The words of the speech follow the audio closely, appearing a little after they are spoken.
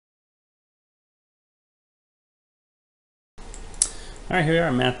All right, here we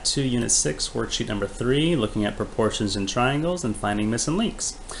are, Math 2, Unit 6, Worksheet number 3, looking at proportions in triangles and finding missing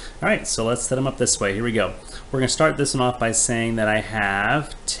links. All right, so let's set them up this way. Here we go. We're going to start this one off by saying that I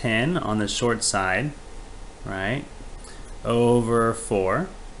have 10 on the short side, right, over 4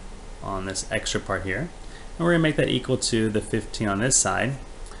 on this extra part here. And we're going to make that equal to the 15 on this side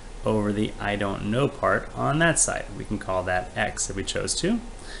over the I don't know part on that side. We can call that x if we chose to.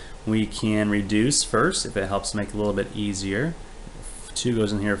 We can reduce first if it helps make it a little bit easier. 2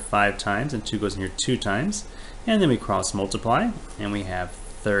 goes in here 5 times and 2 goes in here 2 times, and then we cross multiply and we have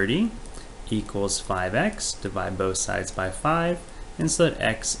 30 equals 5x, divide both sides by 5, and so that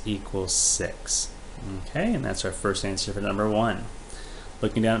x equals 6. Okay, and that's our first answer for number 1.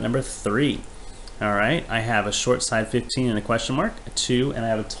 Looking down at number 3. Alright, I have a short side 15 and a question mark, a 2, and I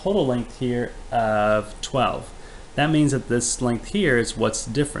have a total length here of 12. That means that this length here is what's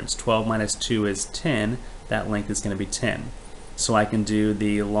the difference. 12 minus 2 is 10. That length is going to be 10. So I can do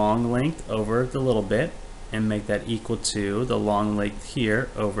the long length over the little bit and make that equal to the long length here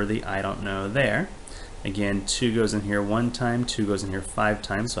over the I don't know there. Again, 2 goes in here 1 time, 2 goes in here 5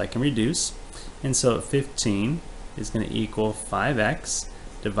 times, so I can reduce. And so 15 is going to equal 5x,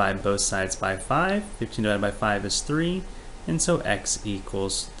 divide both sides by 5. 15 divided by 5 is 3, and so x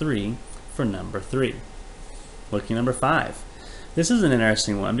equals 3 for number 3. Looking at number 5. This is an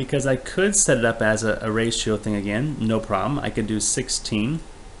interesting one because I could set it up as a ratio thing again, no problem. I could do 16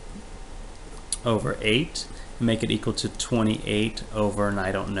 over 8 and make it equal to 28 over an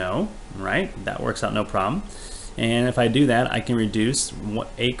I don't know, right? That works out no problem. And if I do that, I can reduce.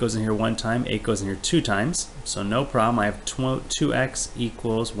 8 goes in here 1 time, 8 goes in here 2 times, so no problem. I have 2x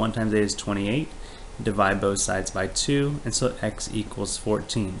equals 1 times 8 is 28. Divide both sides by 2, and so x equals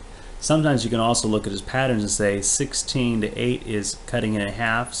 14. Sometimes you can also look at his patterns and say 16 to 8 is cutting it in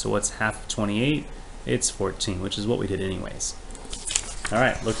half, so what's half of 28? It's 14, which is what we did anyways.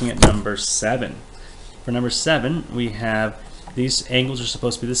 Alright, looking at number 7. For number 7, we have these angles are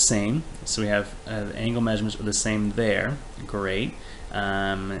supposed to be the same, so we have the angle measurements are the same there. Great.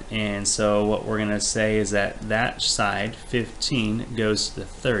 And so what we're going to say is that that side, 15, goes to the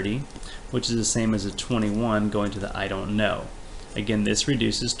 30, which is the same as a 21 going to the I don't know. Again, this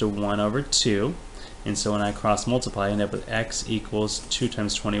reduces to 1 over 2, and so when I cross multiply, I end up with x equals 2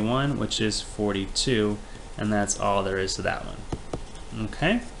 times 21, which is 42, and that's all there is to that one.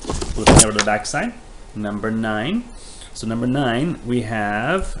 Okay, looking over to the back side, number 9. So number 9, we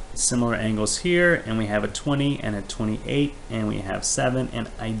have similar angles here, and we have a 20 and a 28, and we have 7, and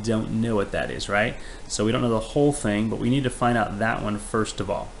I don't know what that is, right? So we don't know the whole thing, but we need to find out that one first of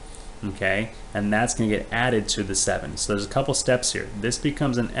all. Okay, and that's going to get added to the 7. So there's a couple steps here. This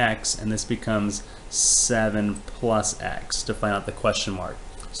becomes an x, and this becomes 7 plus x to find out the question mark.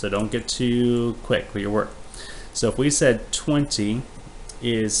 So don't get too quick with your work. So if we said 20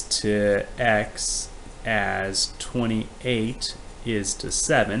 is to x as 28 is to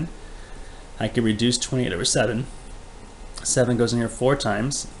 7, I could reduce 28 over 7. 7 goes in here 4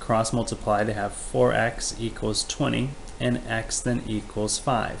 times, cross multiply to have 4x equals 20, and x then equals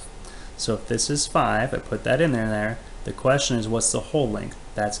 5. So if this is 5, I put that in there. The question is, what's the whole length?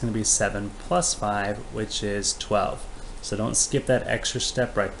 That's going to be 7 plus 5, which is 12. So don't skip that extra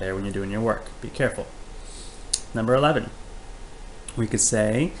step right there when you're doing your work. Be careful. Number 11. We could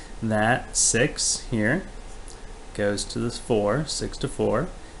say that 6 here goes to the 4, 6 to 4,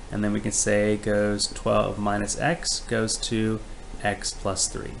 and then we can say goes 12 minus x goes to x plus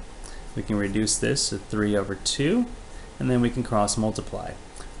 3. We can reduce this to 3 over 2, and then we can cross multiply.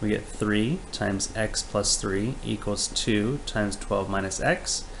 We get 3 times x plus 3 equals 2 times 12 minus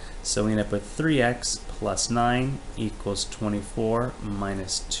x. So we end up with 3x plus 9 equals 24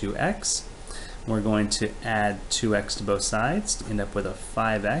 minus 2x. We're going to add 2x to both sides to end up with a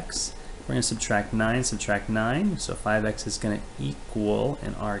 5x. We're going to subtract 9, so 5x is going to equal,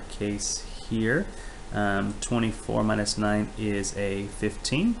 in our case here, 24 minus 9 is a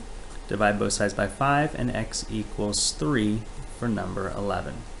 15. Divide both sides by 5, and x equals 3 for number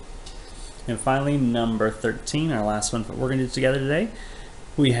 11. And finally, number 13, our last one we're going to do together today.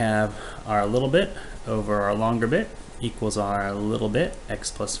 We have our little bit over our longer bit equals our little bit, x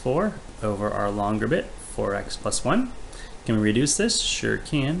plus 4, over our longer bit, 4x plus 1. Can we reduce this? Sure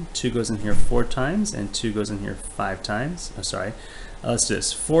can. 2 goes in here 4 times, and 2 goes in here 5 times. Oh, sorry. Let's do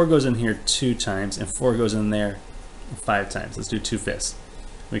this. 4 goes in here 2 times, and 4 goes in there 5 times. Let's do 2/5.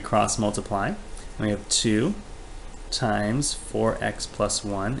 We cross multiply, and we have 2 times 4x plus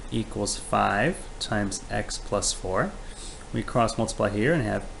 1 equals 5 times x plus 4. We cross multiply here and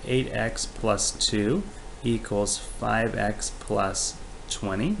have 8x plus 2 equals 5x plus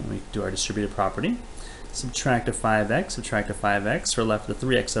 20. And we do our distributive property. subtract a 5x, subtract a 5x, we're left with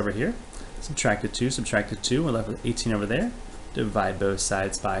 3x over here. Subtract a 2, we're left with 18 over there. Divide both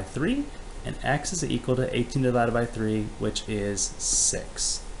sides by 3, and x is equal to 18 divided by 3, which is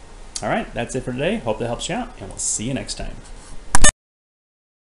 6. All right, that's it for today. Hope that helps you out, and we'll see you next time.